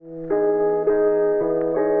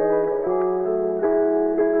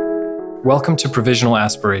Welcome to Provisional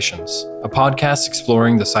Aspirations, a podcast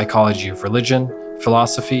exploring the psychology of religion,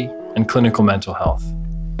 philosophy, and clinical mental health.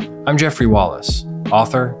 I'm Jeffrey Wallace,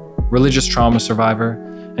 author, religious trauma survivor,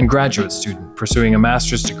 and graduate student pursuing a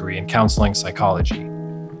master's degree in counseling psychology.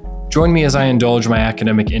 Join me as I indulge my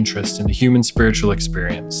academic interest in the human spiritual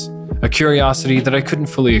experience, a curiosity that I couldn't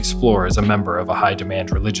fully explore as a member of a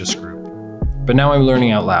high-demand religious group. But now I'm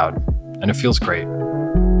learning out loud, and it feels great.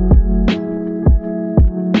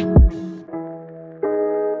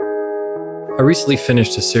 I recently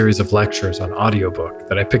finished a series of lectures on audiobook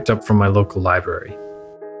that I picked up from my local library.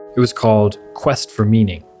 It was called Quest for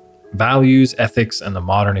Meaning: Values, Ethics, and the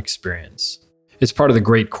Modern Experience. It's part of the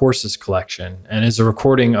Great Courses collection and is a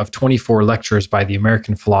recording of 24 lectures by the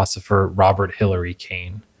American philosopher Robert Hilary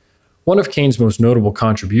Caine. One of Caine's most notable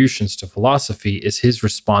contributions to philosophy is his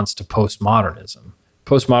response to postmodernism.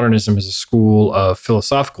 Postmodernism is a school of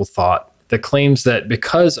philosophical thought that claims that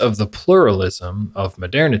because of the pluralism of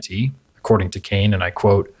modernity, according to Caine, and I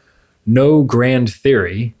quote, "No grand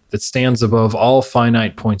theory that stands above all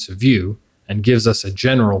finite points of view and gives us a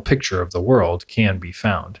general picture of the world can be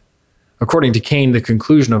found." According to Caine, the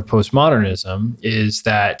conclusion of postmodernism is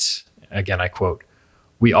that, again I quote,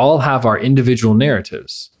 "We all have our individual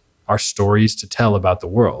narratives, our stories to tell about the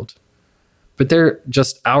world, but they're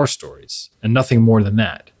just our stories and nothing more than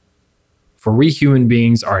that. For we human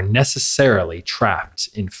beings are necessarily trapped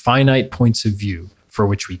in finite points of view for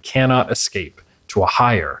which we cannot escape to a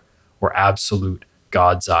higher or absolute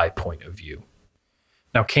God's eye point of view."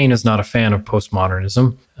 Now, Caine is not a fan of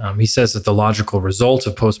postmodernism. He says that the logical result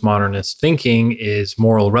of postmodernist thinking is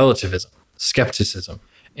moral relativism, skepticism,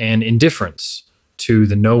 and indifference to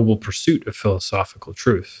the noble pursuit of philosophical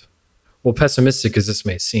truth. Well, pessimistic as this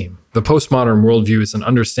may seem, the postmodern worldview is an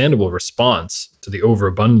understandable response to the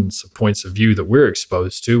overabundance of points of view that we're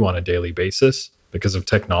exposed to on a daily basis because of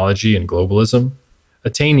technology and globalism.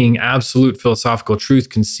 Attaining absolute philosophical truth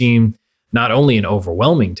can seem not only an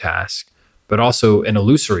overwhelming task, but also an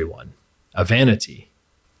illusory one, a vanity,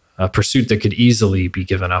 a pursuit that could easily be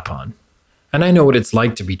given up on. And I know what it's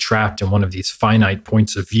like to be trapped in one of these finite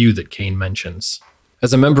points of view that Caine mentions.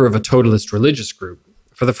 As a member of a totalist religious group,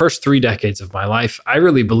 for the first 3 decades of my life, I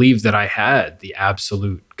really believed that I had the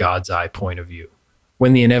absolute God's eye point of view.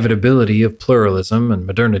 When the inevitability of pluralism and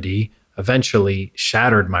modernity eventually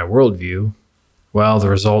shattered my worldview, well, the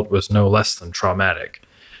result was no less than traumatic,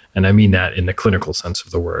 and I mean that in the clinical sense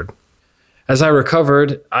of the word. As I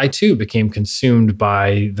recovered, I too became consumed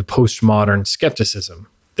by the postmodern skepticism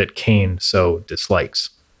that Caine so dislikes.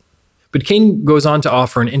 But Caine goes on to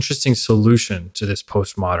offer an interesting solution to this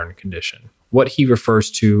postmodern condition, what he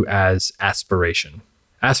refers to as aspiration.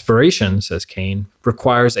 Aspiration, says Caine,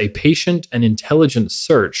 requires a patient and intelligent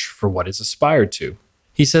search for what is aspired to.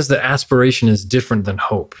 He says that aspiration is different than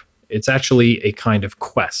hope. It's actually a kind of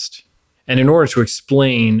quest. And in order to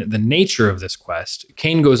explain the nature of this quest,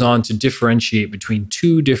 Caine goes on to differentiate between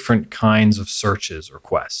 2 different kinds of searches or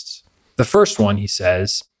quests. The first one, he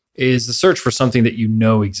says, is the search for something that you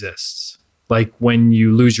know exists. Like when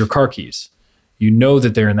you lose your car keys. You know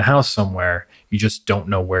that they're in the house somewhere, you just don't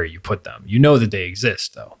know where you put them. You know that they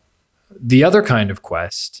exist, though. The other kind of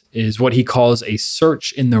quest is what he calls a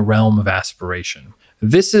search in the realm of aspiration.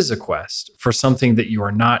 This is a quest for something that you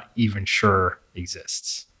are not even sure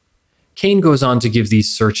exists. Caine goes on to give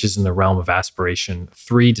these searches in the realm of aspiration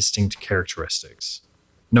 3 distinct characteristics.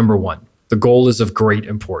 Number 1, the goal is of great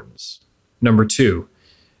importance. Number 2,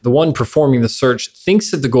 the one performing the search thinks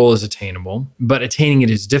that the goal is attainable, but attaining it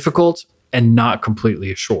is difficult and not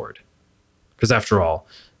completely assured. Because after all,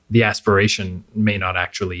 the aspiration may not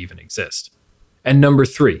actually even exist. And number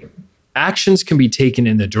 3, actions can be taken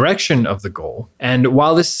in the direction of the goal, and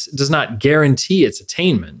while this does not guarantee its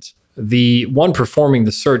attainment, the one performing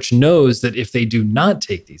the search knows that if they do not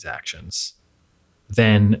take these actions,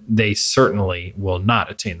 then they certainly will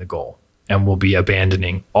not attain the goal and will be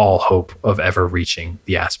abandoning all hope of ever reaching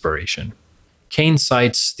the aspiration. Caine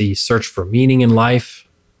cites the search for meaning in life,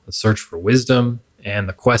 the search for wisdom, and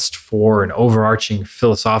the quest for an overarching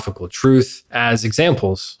philosophical truth as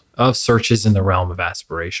examples of searches in the realm of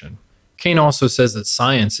aspiration. Caine also says that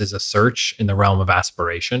science is a search in the realm of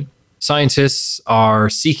aspiration. Scientists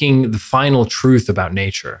are seeking the final truth about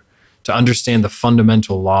nature, to understand the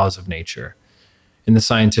fundamental laws of nature. In the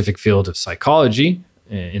scientific field of psychology,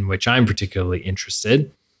 in which I'm particularly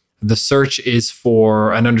interested, the search is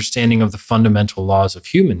for an understanding of the fundamental laws of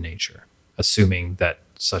human nature, assuming that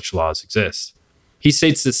such laws exist. He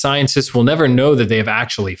states that scientists will never know that they have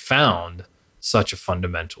actually found such a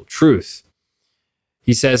fundamental truth.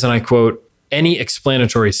 He says, and I quote, "Any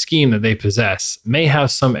explanatory scheme that they possess may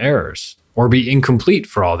have some errors or be incomplete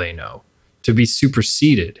for all they know. to be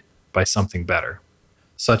superseded by something better.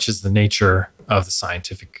 Such is the nature of the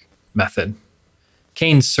scientific method.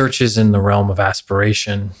 Kane's searches in the realm of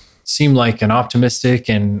aspiration seem like an optimistic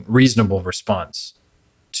and reasonable response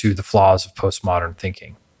to the flaws of postmodern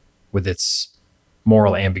thinking, with its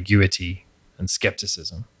moral ambiguity and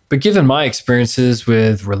skepticism. But given my experiences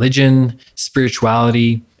with religion,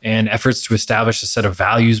 spirituality, and efforts to establish a set of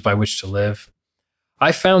values by which to live,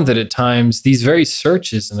 I found that at times these very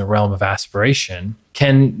searches in the realm of aspiration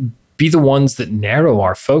can be the ones that narrow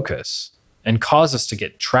our focus and cause us to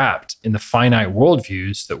get trapped in the finite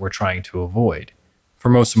worldviews that we're trying to avoid. For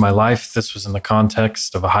most of my life, this was in the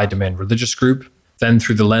context of a high-demand religious group, then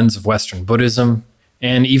through the lens of Western Buddhism,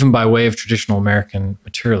 and even by way of traditional American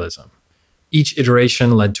materialism. Each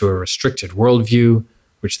iteration led to a restricted worldview,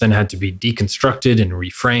 which then had to be deconstructed and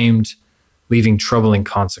reframed, leaving troubling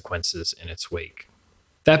consequences in its wake.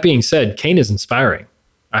 That being said, Kane is inspiring.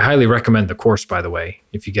 I highly recommend the course, by the way,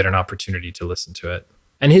 if you get an opportunity to listen to it.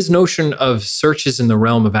 And his notion of searches in the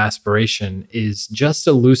realm of aspiration is just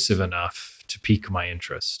elusive enough to pique my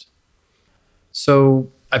interest.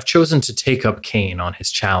 So I've chosen to take up Kane on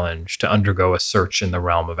his challenge to undergo a search in the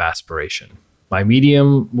realm of aspiration. My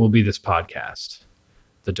medium will be this podcast.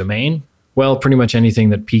 The domain? Well, pretty much anything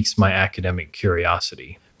that piques my academic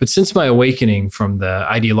curiosity. But since my awakening from the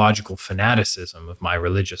ideological fanaticism of my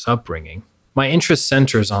religious upbringing, my interest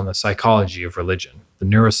centers on the psychology of religion, the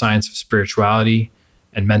neuroscience of spirituality,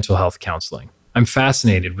 and mental health counseling. I'm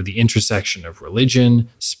fascinated with the intersection of religion,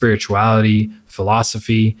 spirituality,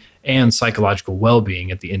 philosophy, and psychological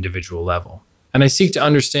well-being at the individual level. And I seek to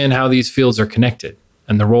understand how these fields are connected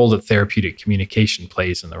and the role that therapeutic communication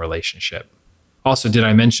plays in the relationship. Also, did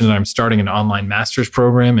I mention that I'm starting an online master's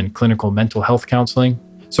program in clinical mental health counseling?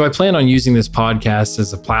 So I plan on using this podcast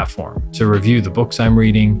as a platform to review the books I'm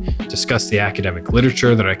reading, discuss the academic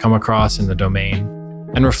literature that I come across in the domain,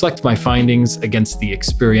 and reflect my findings against the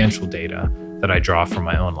experiential data that I draw from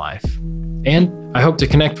my own life. And I hope to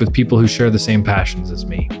connect with people who share the same passions as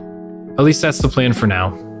me. At least that's the plan for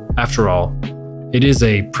now. After all, it is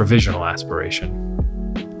a provisional aspiration,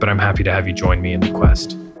 but I'm happy to have you join me in the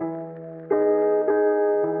quest.